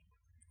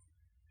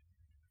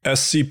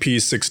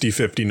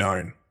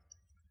SCP-6059.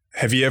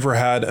 Have you ever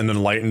had an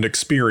enlightened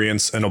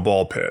experience in a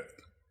ball pit?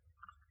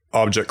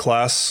 Object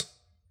Class: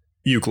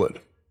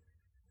 Euclid.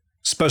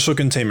 Special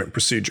Containment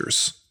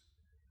Procedures.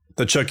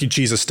 The Chuck E.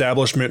 Cheese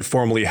establishment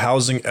formerly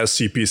housing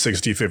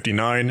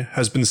SCP-6059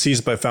 has been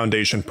seized by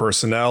Foundation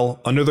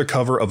personnel under the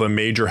cover of a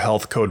major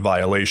health code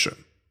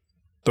violation.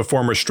 The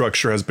former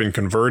structure has been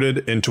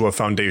converted into a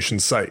Foundation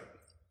site.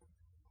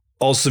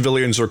 All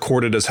civilians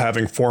recorded as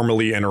having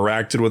formerly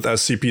interacted with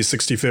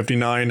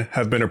SCP-6059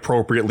 have been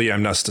appropriately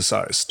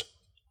amnesticized.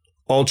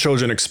 All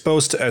children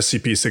exposed to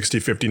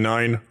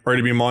SCP-6059 are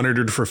to be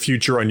monitored for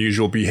future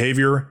unusual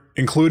behavior,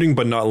 including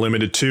but not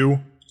limited to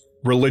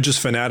religious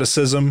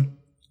fanaticism,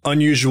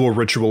 unusual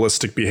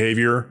ritualistic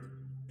behavior,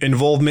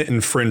 involvement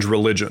in fringe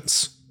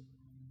religions.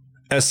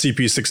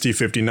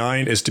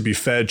 SCP-6059 is to be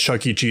fed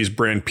Chuck E. Cheese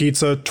brand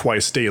pizza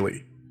twice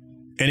daily.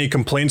 Any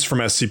complaints from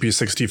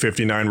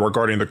SCP-6059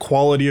 regarding the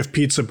quality of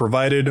pizza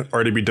provided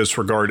are to be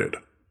disregarded.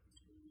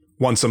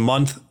 Once a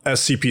month,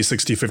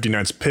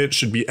 SCP-6059's pit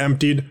should be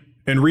emptied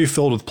and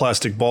refilled with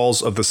plastic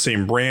balls of the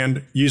same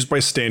brand used by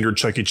standard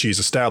Chuck E. Cheese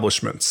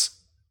establishments.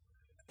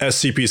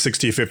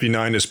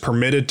 SCP-6059 is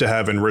permitted to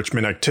have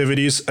enrichment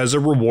activities as a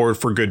reward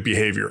for good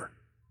behavior.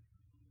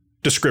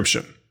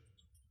 Description: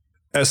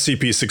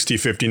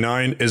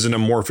 SCP-6059 is an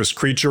amorphous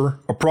creature,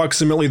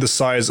 approximately the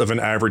size of an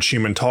average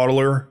human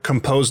toddler,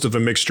 composed of a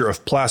mixture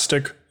of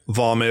plastic,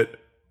 vomit,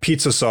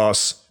 pizza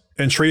sauce,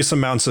 and trace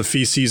amounts of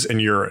feces and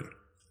urine.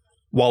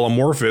 While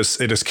amorphous,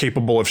 it is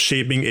capable of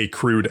shaping a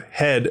crude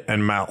head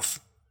and mouth.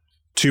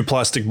 2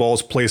 plastic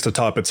balls placed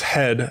atop its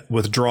head,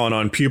 with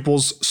drawn-on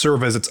pupils,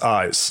 serve as its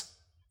eyes.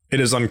 It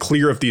is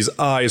unclear if these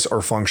eyes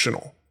are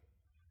functional.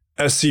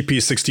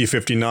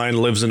 SCP-6059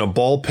 lives in a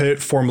ball pit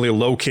formerly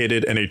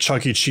located in a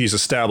Chuck E. Cheese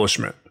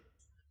establishment.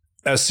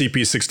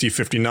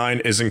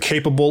 SCP-6059 is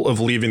incapable of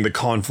leaving the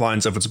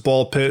confines of its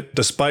ball pit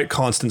despite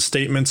constant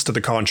statements to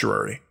the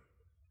contrary.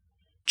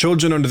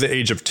 Children under the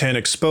age of 10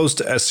 exposed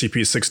to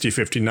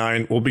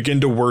SCP-6059 will begin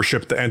to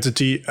worship the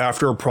entity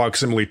after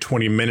approximately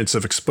 20 minutes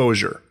of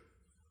exposure.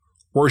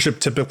 Worship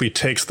typically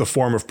takes the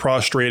form of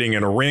prostrating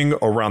in a ring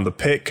around the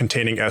pit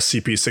containing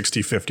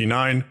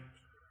SCP-6059,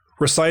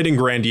 reciting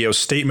grandiose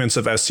statements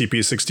of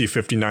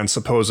SCP-6059's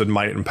supposed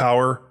might and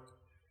power,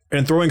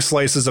 and throwing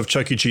slices of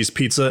Chuck E. Cheese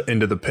pizza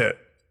into the pit.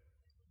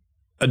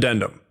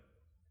 Addendum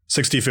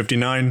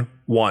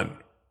 6059-1.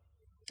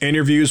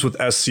 Interviews with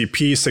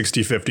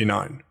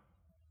SCP-6059.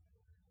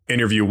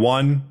 Interview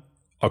 1,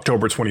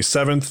 October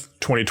 27,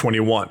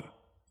 2021.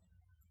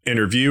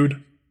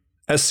 Interviewed,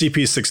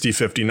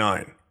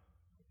 SCP-6059.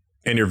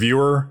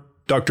 Interviewer,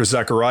 Dr.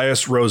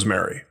 Zacharias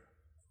Rosemary.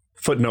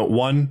 Footnote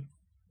 1.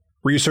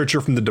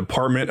 Researcher from the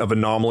Department of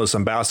Anomalous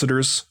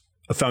Ambassadors,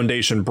 a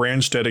Foundation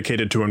branch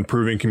dedicated to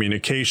improving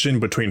communication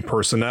between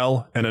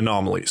personnel and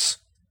anomalies.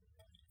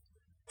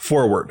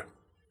 Forward.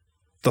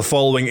 The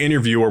following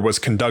interviewer was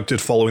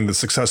conducted following the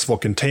successful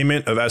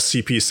containment of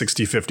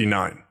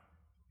SCP-6059.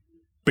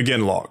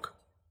 Begin log.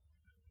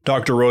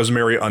 Dr.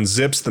 Rosemary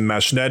unzips the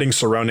mesh netting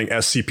surrounding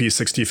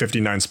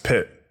SCP-6059's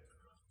pit.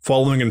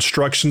 Following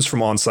instructions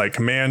from on-site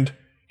command,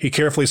 he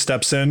carefully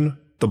steps in,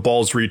 the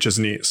balls reach his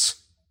knees.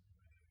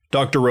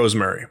 Dr.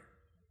 Rosemary.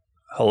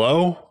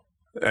 Hello?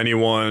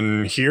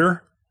 Anyone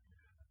here?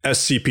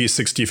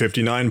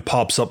 SCP-6059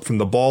 pops up from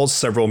the balls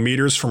several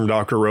meters from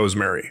Dr.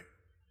 Rosemary.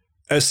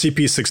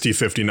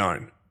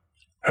 SCP-6059.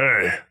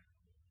 Hey.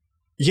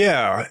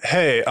 Yeah,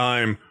 hey,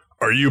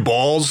 Are you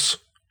balls?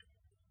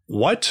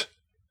 What?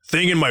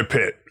 Thing in my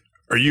pit.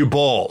 Are you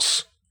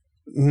balls?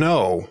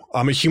 No,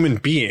 I'm a human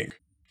being.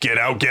 Get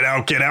out, get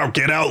out, get out,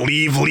 get out,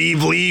 leave,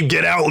 leave, leave,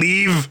 get out,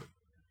 leave!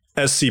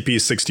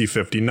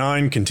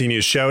 SCP-6059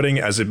 continues shouting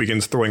as it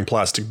begins throwing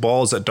plastic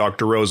balls at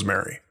Dr.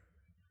 Rosemary.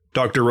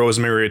 Dr.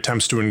 Rosemary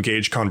attempts to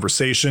engage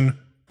conversation,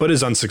 but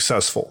is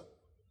unsuccessful.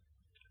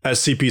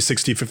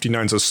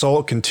 SCP-6059's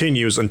assault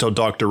continues until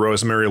Dr.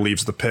 Rosemary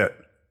leaves the pit.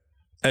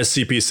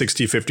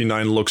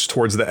 SCP-6059 looks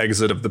towards the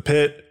exit of the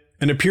pit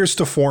and appears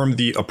to form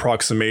the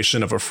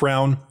approximation of a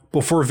frown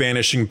before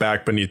vanishing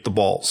back beneath the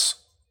balls.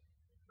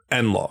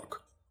 End log.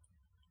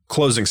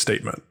 Closing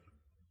statement.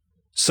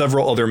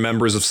 Several other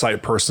members of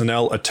site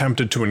personnel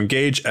attempted to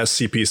engage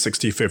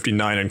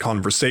SCP-6059 in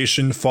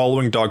conversation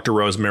following Dr.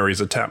 Rosemary's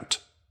attempt.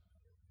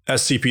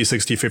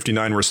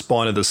 SCP-6059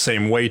 responded the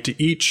same way to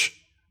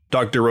each.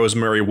 Dr.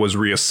 Rosemary was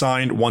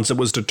reassigned once it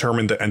was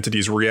determined the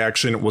entity's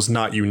reaction was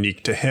not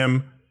unique to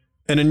him,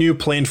 and a new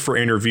plan for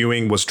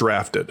interviewing was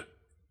drafted.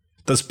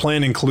 This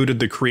plan included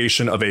the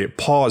creation of a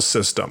pause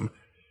system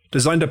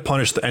designed to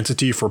punish the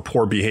entity for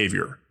poor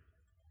behavior.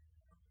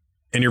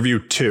 Interview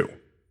 2.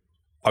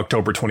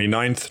 October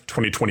 29,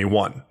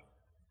 2021.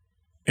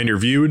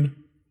 Interviewed,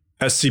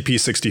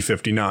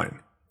 SCP-6059.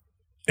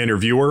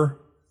 Interviewer,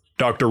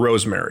 Dr.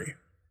 Rosemary.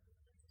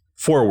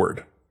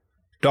 Forward.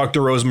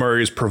 Dr.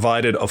 Rosemary is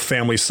provided a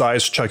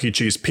family-sized Chuck E.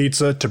 Cheese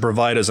pizza to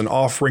provide as an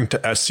offering to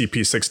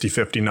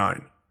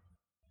SCP-6059.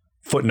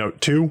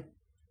 Footnote 2.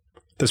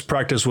 This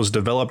practice was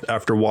developed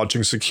after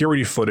watching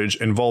security footage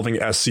involving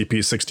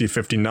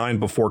SCP-6059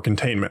 before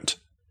containment.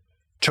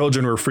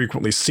 Children were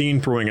frequently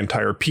seen throwing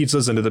entire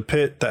pizzas into the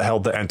pit that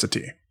held the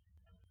entity.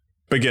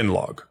 Begin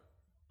log.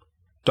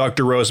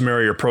 Dr.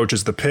 Rosemary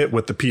approaches the pit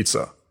with the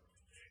pizza.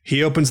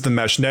 He opens the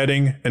mesh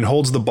netting and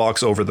holds the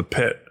box over the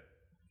pit.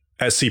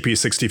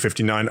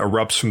 SCP-6059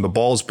 erupts from the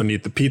balls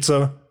beneath the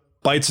pizza,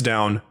 bites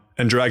down,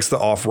 and drags the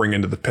offering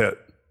into the pit.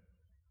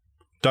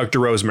 Dr.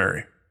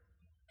 Rosemary.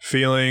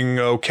 Feeling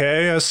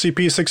okay,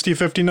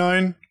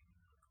 SCP-6059?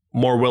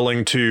 More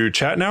willing to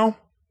chat now?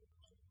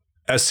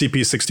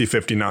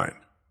 SCP-6059.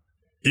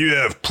 You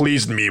have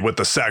pleased me with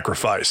the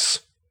sacrifice.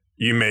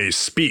 You may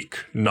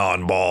speak,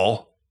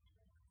 non-ball.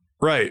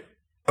 Right.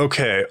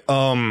 Okay,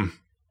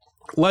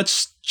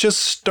 let's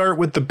just start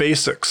with the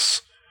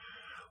basics.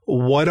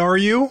 What are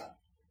you?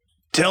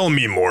 Tell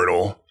me,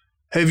 mortal,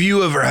 have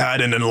you ever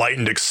had an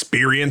enlightened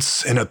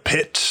experience in a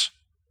pit?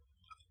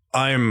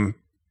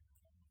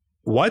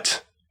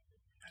 What?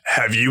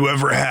 Have you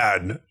ever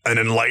had an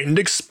enlightened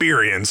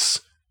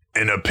experience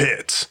in a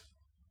pit?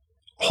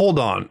 Hold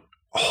on.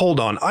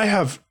 I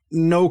have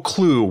no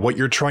clue what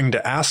you're trying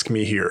to ask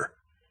me here.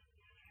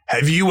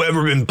 Have you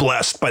ever been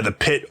blessed by the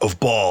pit of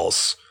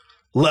balls,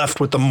 left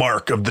with the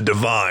mark of the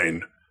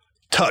divine,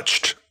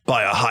 touched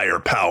by a higher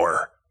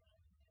power?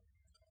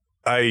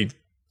 I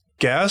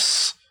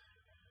guess.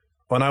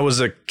 When I was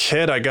a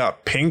kid, I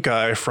got pink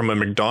eye from a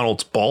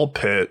McDonald's ball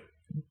pit.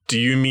 Do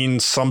you mean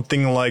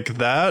something like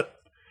that?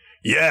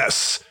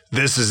 Yes,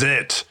 this is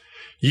it.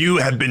 You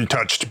have been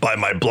touched by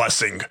my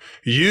blessing.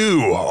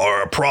 You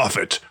are a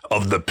prophet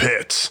of the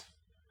pit.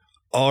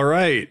 All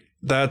right,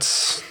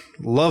 that's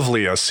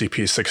lovely,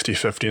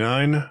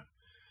 SCP-6059.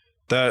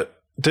 That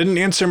didn't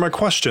answer my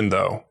question,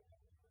 though.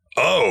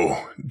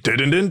 Oh,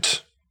 didn't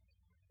it?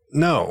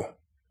 No,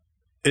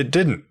 it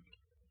didn't.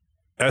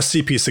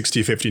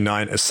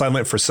 SCP-6059 is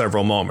silent for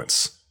several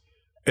moments.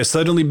 It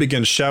suddenly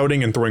begins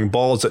shouting and throwing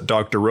balls at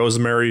Dr.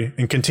 Rosemary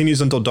and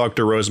continues until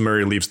Dr.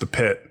 Rosemary leaves the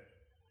pit.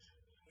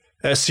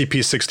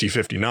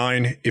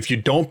 SCP-6059, if you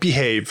don't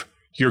behave,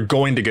 you're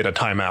going to get a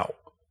timeout.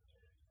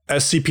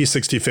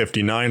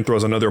 SCP-6059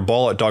 throws another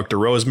ball at Dr.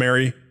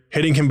 Rosemary,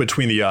 hitting him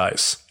between the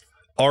eyes.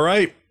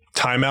 Alright,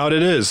 timeout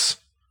it is.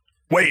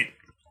 Wait!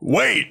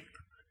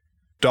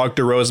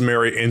 Dr.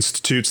 Rosemary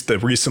institutes the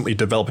recently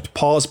developed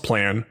pause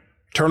plan,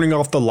 turning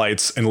off the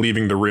lights and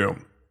leaving the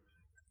room.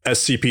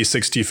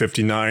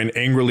 SCP-6059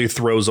 angrily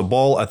throws a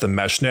ball at the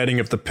mesh netting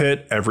of the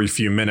pit every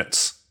few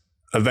minutes.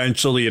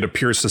 Eventually it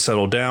appears to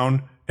settle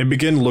down and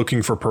begin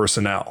looking for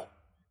personnel.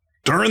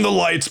 Turn the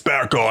lights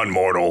back on,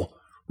 mortal.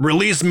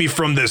 Release me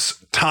from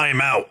this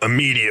timeout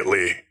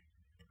immediately.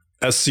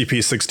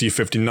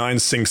 SCP-6059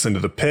 sinks into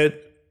the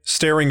pit,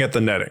 staring at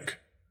the netting.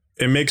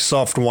 It makes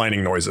soft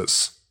whining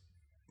noises.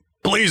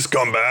 Please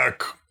come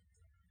back.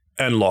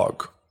 End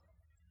log.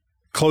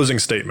 Closing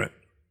statement.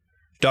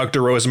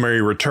 Dr.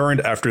 Rosemary returned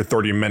after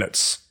 30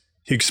 minutes.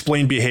 He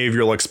explained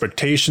behavioral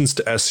expectations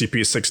to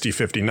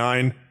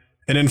SCP-6059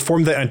 and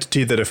informed the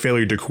entity that a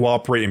failure to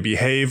cooperate and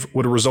behave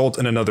would result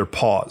in another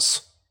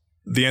pause.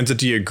 The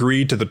entity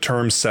agreed to the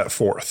terms set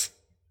forth.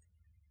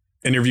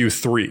 Interview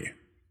 3,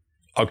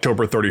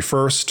 October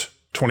 31st,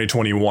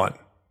 2021.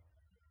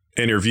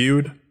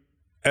 Interviewed,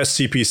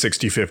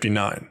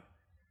 SCP-6059.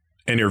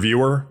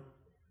 Interviewer,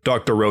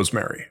 Dr.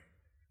 Rosemary.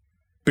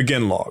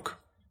 Begin log.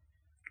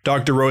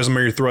 Dr.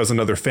 Rosemary throws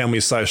another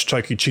family-sized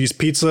Chuck E. Cheese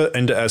pizza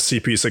into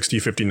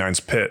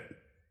SCP-6059's pit.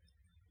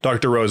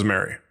 Dr.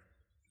 Rosemary.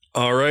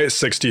 Alright,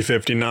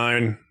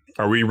 6059.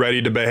 Are we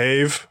ready to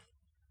behave?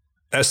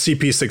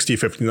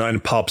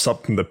 SCP-6059 pops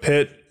up from the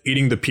pit,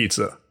 eating the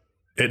pizza.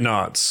 It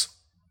nods.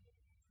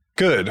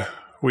 Good.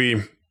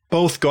 We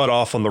both got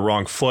off on the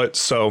wrong foot,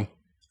 so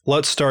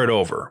let's start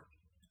over.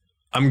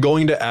 I'm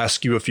going to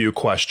ask you a few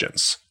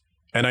questions,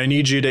 and I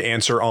need you to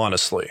answer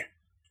honestly.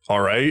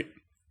 Alright?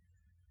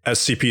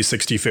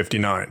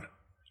 SCP-6059.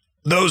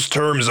 Those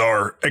terms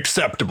are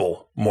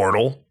acceptable,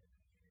 mortal.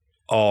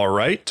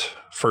 Alright.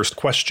 First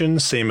question,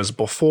 same as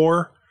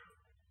before.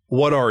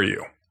 What are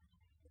you?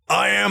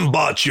 I am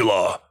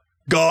Botula,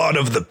 god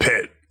of the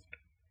pit.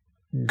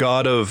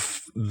 God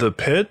of the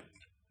pit?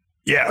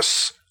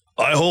 Yes.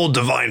 I hold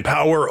divine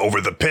power over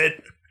the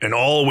pit and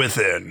all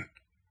within.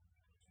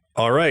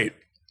 Alright.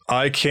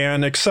 I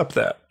can accept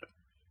that.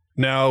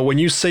 Now, when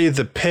you say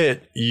the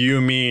pit, you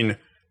mean...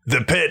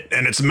 The pit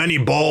and its many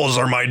balls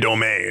are my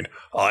domain.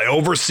 I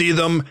oversee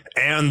them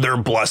and their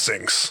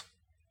blessings.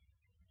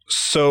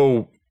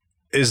 So,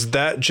 is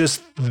that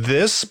just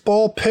this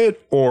ball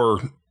pit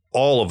or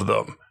all of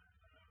them?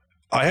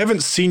 I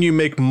haven't seen you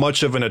make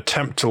much of an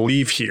attempt to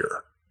leave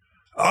here.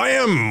 I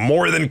am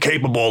more than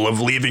capable of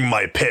leaving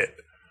my pit.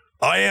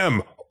 I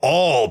am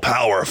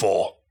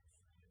all-powerful.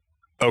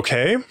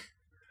 Okay.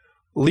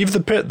 Leave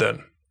the pit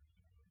then.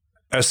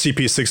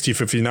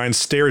 SCP-6059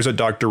 stares at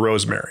Dr.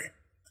 Rosemary.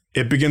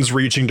 It begins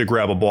reaching to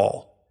grab a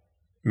ball.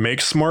 Make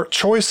smart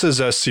choices,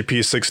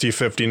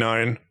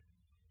 SCP-6059.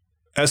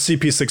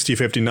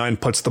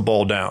 SCP-6059 puts the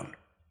ball down.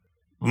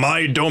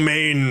 My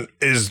domain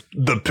is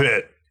the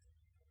pit.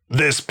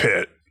 This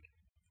pit.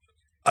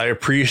 I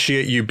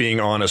appreciate you being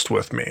honest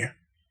with me.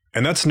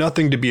 And that's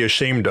nothing to be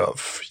ashamed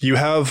of. You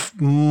have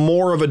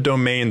more of a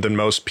domain than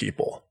most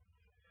people.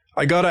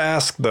 I gotta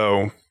ask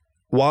though,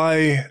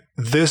 why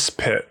this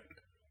pit?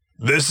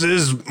 This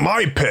is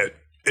my pit.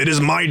 It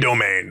is my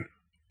domain.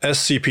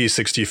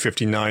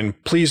 SCP-6059,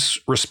 please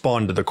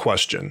respond to the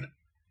question.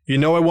 You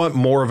know I want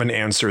more of an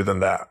answer than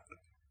that.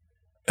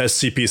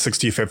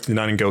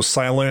 SCP-6059 goes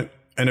silent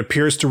and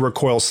appears to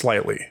recoil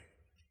slightly.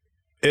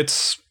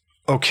 It's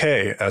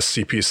okay,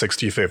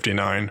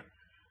 SCP-6059.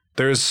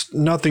 There's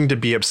nothing to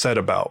be upset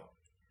about.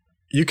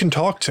 You can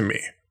talk to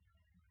me.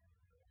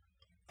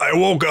 I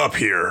woke up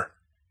here.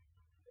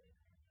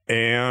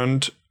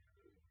 And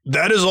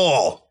that is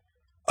all.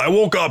 I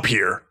woke up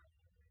here.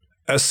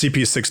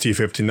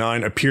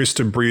 SCP-6059 appears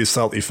to breathe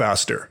slightly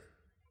faster.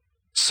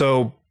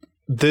 So,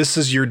 this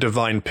is your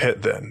divine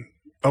pit then.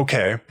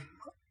 Okay,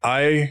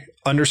 I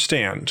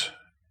understand.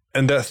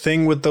 And that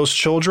thing with those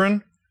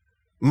children?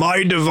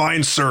 My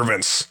divine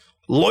servants,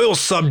 loyal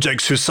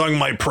subjects who sung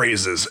my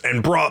praises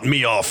and brought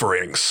me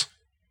offerings.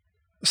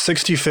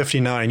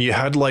 6059, you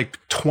had like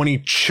 20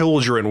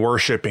 children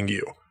worshipping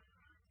you.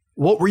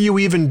 What were you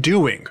even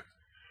doing?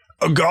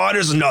 A god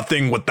is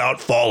nothing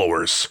without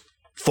followers.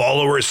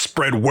 Followers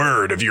spread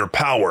word of your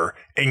power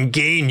and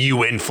gain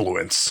you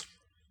influence.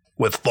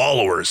 With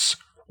followers,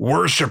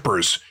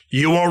 worshippers,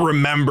 you are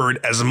remembered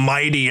as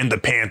mighty in the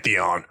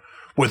pantheon.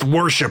 With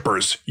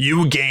worshippers,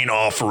 you gain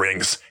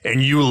offerings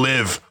and you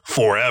live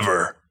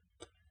forever.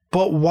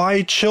 But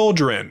why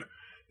children?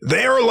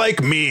 They are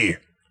like me.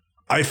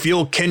 I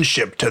feel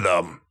kinship to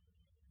them.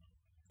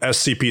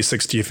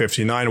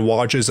 SCP-6059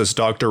 watches as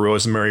Dr.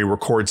 Rosemary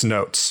records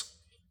notes.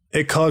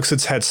 It cocks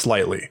its head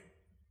slightly.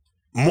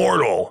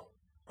 Mortal,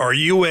 are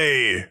you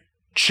a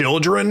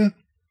children?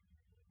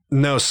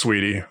 No,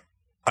 sweetie.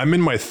 I'm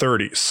in my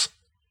 30s.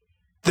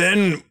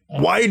 Then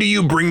why do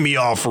you bring me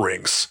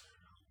offerings?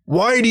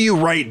 Why do you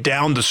write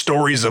down the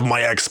stories of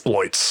my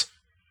exploits?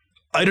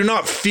 I do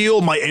not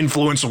feel my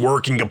influence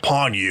working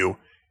upon you,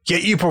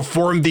 yet you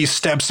perform these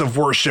steps of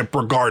worship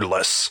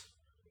regardless.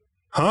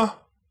 Huh?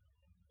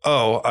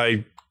 Oh,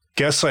 I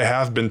guess I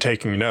have been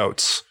taking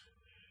notes.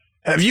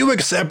 Have you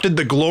accepted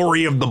the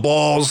glory of the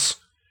balls?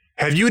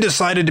 Have you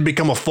decided to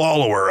become a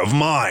follower of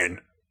mine?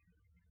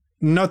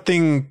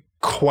 Nothing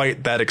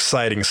quite that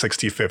exciting,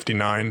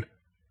 6059.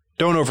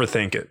 Don't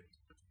overthink it.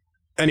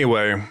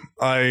 Anyway,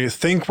 I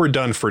think we're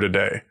done for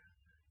today.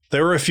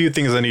 There are a few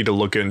things I need to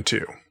look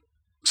into.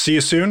 See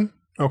you soon,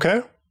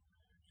 okay?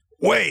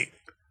 Wait!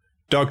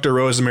 Dr.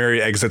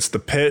 Rosemary exits the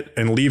pit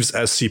and leaves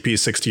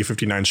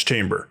SCP-6059's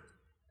chamber.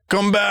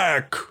 Come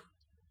back!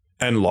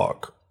 End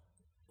log.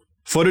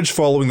 Footage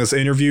following this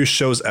interview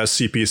shows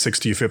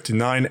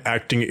SCP-6059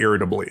 acting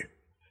irritably.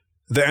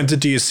 The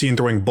entity is seen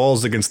throwing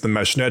balls against the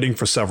mesh netting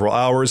for several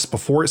hours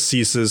before it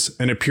ceases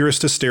and appears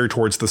to stare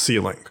towards the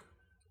ceiling.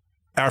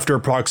 After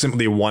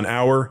approximately 1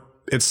 hour,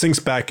 it sinks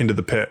back into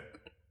the pit.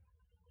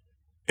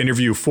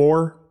 Interview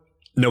 4,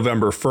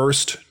 November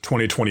 1st,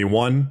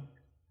 2021.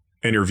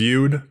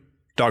 Interviewed,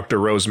 Dr.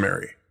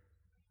 Rosemary.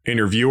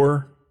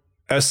 Interviewer,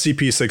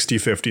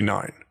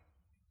 SCP-6059.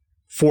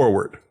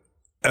 Forward.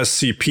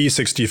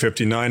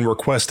 SCP-6059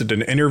 requested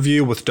an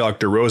interview with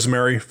Dr.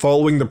 Rosemary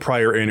following the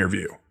prior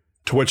interview,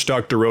 to which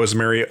Dr.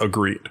 Rosemary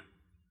agreed.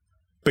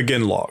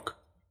 Begin log.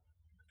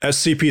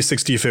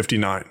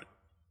 SCP-6059.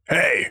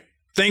 Hey,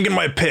 think in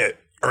my pit.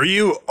 Are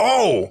you—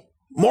 Oh!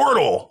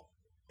 Mortal!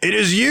 It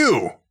is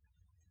you!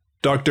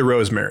 Dr.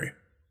 Rosemary.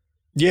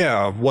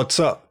 Yeah, what's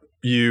up?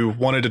 You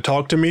wanted to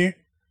talk to me?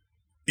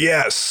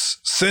 Yes,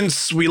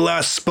 since we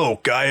last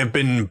spoke, I have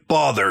been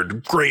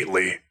bothered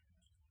greatly.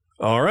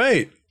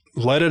 Alright,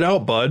 let it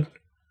out, bud.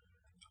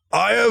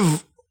 I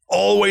have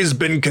always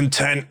been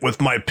content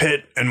with my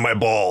pit and my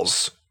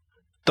balls.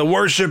 The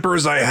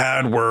worshippers I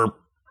had were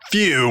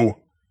few,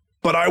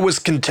 but I was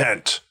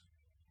content.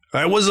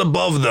 I was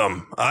above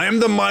them. I am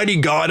the mighty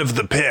god of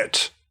the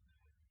pit.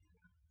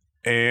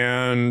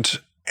 And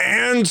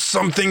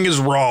something is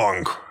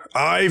wrong.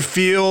 I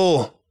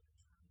feel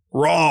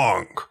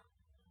wrong.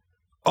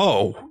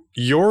 Oh,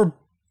 you're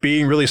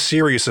being really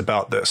serious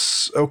about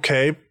this.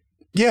 Okay,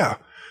 yeah,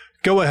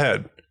 go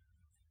ahead.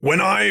 When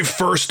I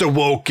first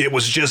awoke, it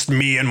was just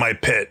me and my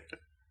pit.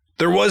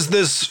 There was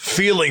this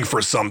feeling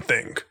for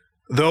something,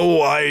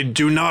 though I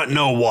do not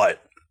know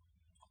what.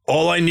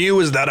 All I knew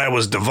is that I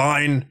was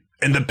divine,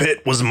 and the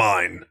pit was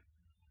mine.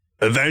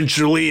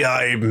 Eventually,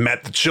 I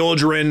met the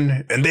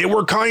children, and they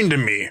were kind to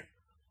me,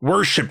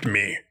 worshipped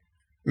me,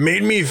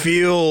 made me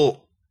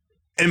feel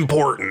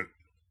important.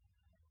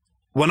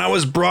 When I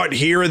was brought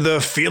here, the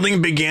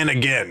feeling began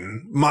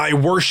again. My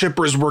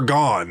worshippers were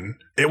gone.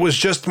 It was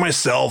just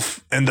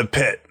myself and the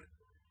pit.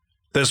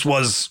 This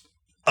was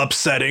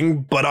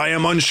upsetting, but I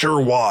am unsure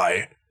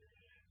why.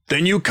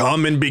 Then you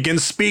come and begin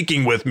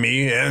speaking with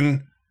me,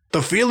 and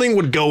the feeling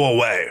would go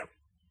away.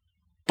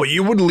 But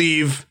you would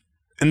leave,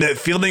 and that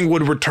feeling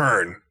would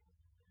return.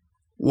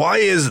 Why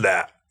is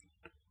that?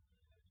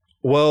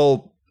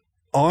 Well,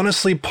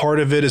 honestly,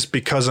 part of it is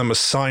because I'm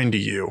assigned to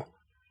you.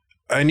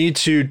 I need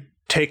to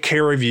take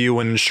care of you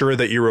and ensure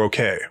that you're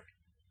okay.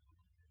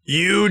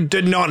 You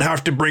did not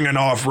have to bring an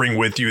offering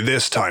with you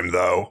this time,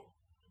 though.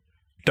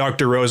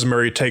 Dr.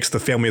 Rosemary takes the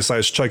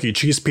family-sized Chuck E.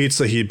 Cheese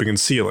pizza he'd been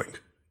concealing.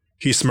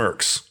 He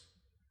smirks.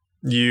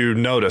 You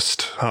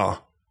noticed, huh?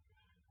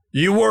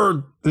 You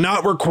were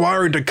not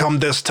required to come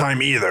this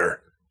time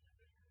either.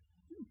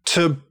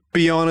 To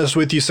be honest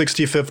with you,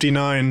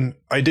 6059,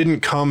 I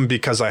didn't come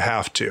because I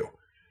have to.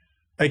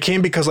 I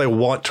came because I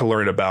want to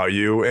learn about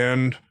you,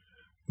 and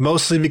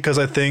mostly because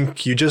I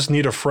think you just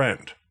need a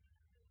friend.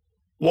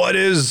 What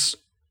is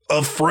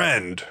a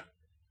friend?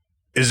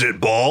 Is it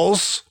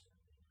balls?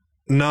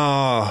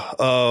 Nah,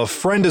 a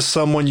friend is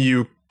someone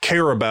you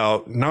care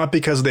about, not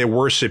because they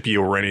worship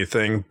you or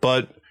anything,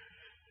 but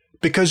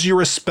because you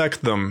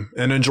respect them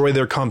and enjoy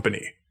their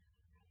company.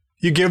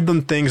 You give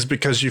them things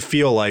because you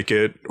feel like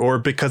it, or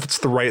because it's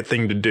the right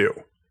thing to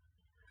do.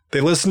 They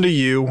listen to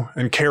you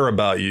and care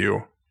about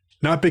you,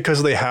 not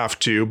because they have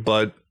to,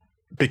 but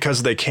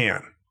because they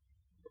can.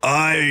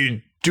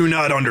 I do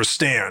not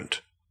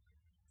understand.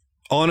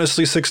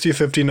 Honestly,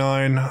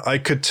 6059, I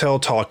could tell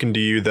talking to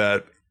you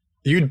that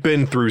you'd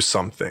been through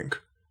something.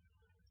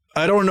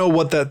 I don't know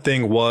what that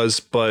thing was,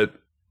 but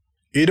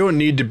you don't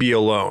need to be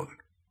alone.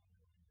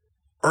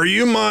 Are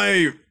you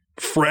my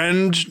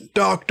friend,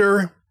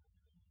 Doctor?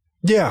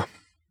 Yeah,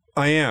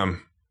 I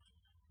am.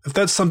 If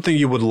that's something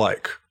you would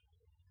like.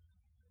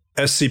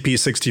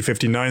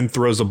 SCP-6059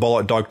 throws a ball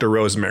at Dr.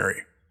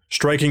 Rosemary,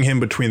 striking him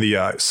between the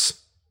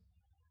eyes.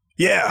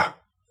 Yeah,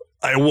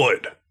 I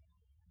would.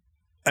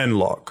 End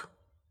log.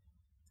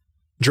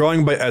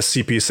 Drawing by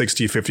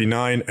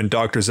SCP-6059 and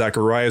Dr.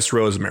 Zacharias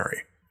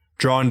Rosemary.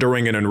 Drawn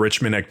during an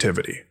enrichment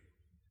activity.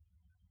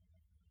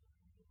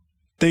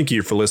 Thank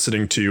you for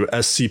listening to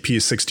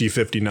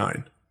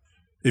SCP-6059.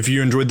 If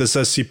you enjoyed this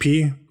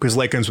SCP, please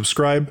like and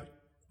subscribe,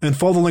 and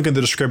follow the link in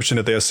the description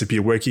at the SCP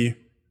Wiki,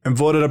 and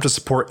vote it up to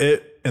support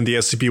it and the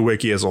SCP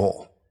Wiki as a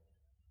whole.